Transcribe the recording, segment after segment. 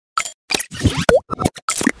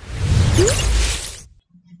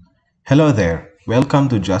Hello there, welcome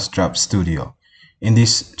to JAZDraft Studio. In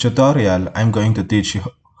this tutorial, I'm going to teach you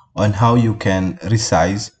on how you can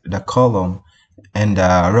resize the column and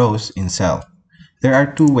the rows in Excel. There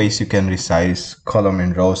are two ways you can resize column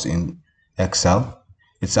and rows in Excel.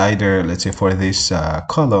 It's either, let's say for this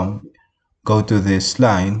column, go to this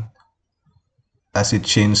line as it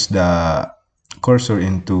changes the cursor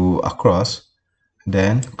into a cross,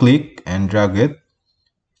 then click and drag it.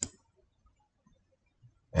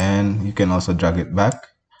 And you can also drag it back.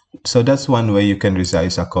 So that's one way you can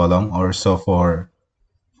resize a column. Or so for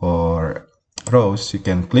rows, you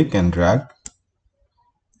can click and drag,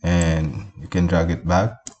 and you can drag it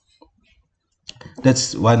back.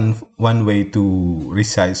 That's one way to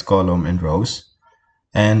resize column and rows.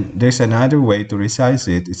 And there's another way to resize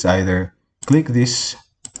it. It's either click this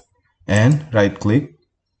and right click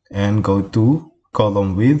and go to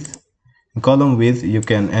column width. In column width, you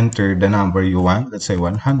can enter the number you want, let's say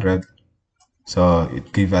 100. So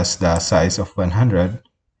it gives us the size of 100.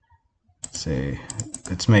 Say,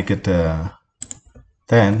 let's make it 10.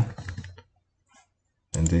 And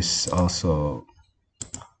this also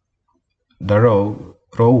the row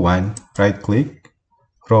 1, right click,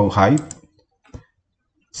 row height,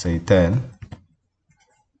 say 10.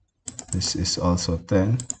 This is also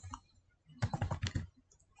 10.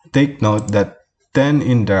 Take note that 10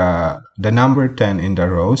 in the number 10 in the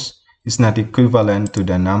rows is not equivalent to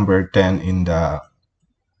the number 10 in the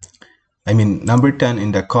number 10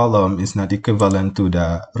 in the column is not equivalent to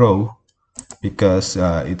the row, because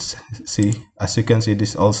it's, see, as you can see, this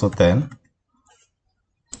is also 10,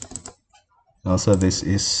 also this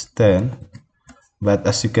is 10, but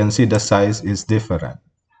as you can see, the size is different.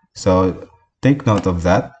 So take note of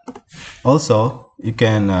that. Also, you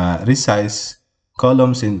can resize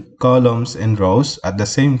columns and rows at the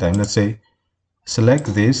same time. Let's say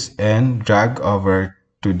select this and drag over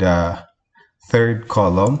to the third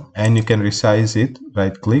column, and you can resize it.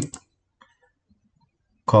 Right click,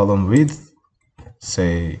 column width,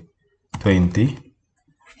 say 20.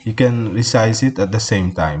 You can resize it at the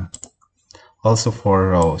same time. Also for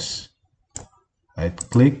rows, right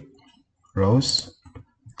click, rows,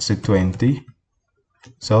 say 20.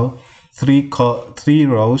 So three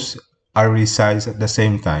rows are resized at the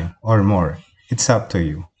same time or more. It's up to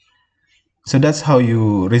you. So that's how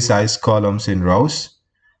you resize columns and rows.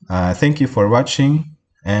 Thank you for watching,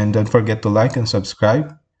 and don't forget to like and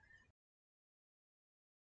subscribe.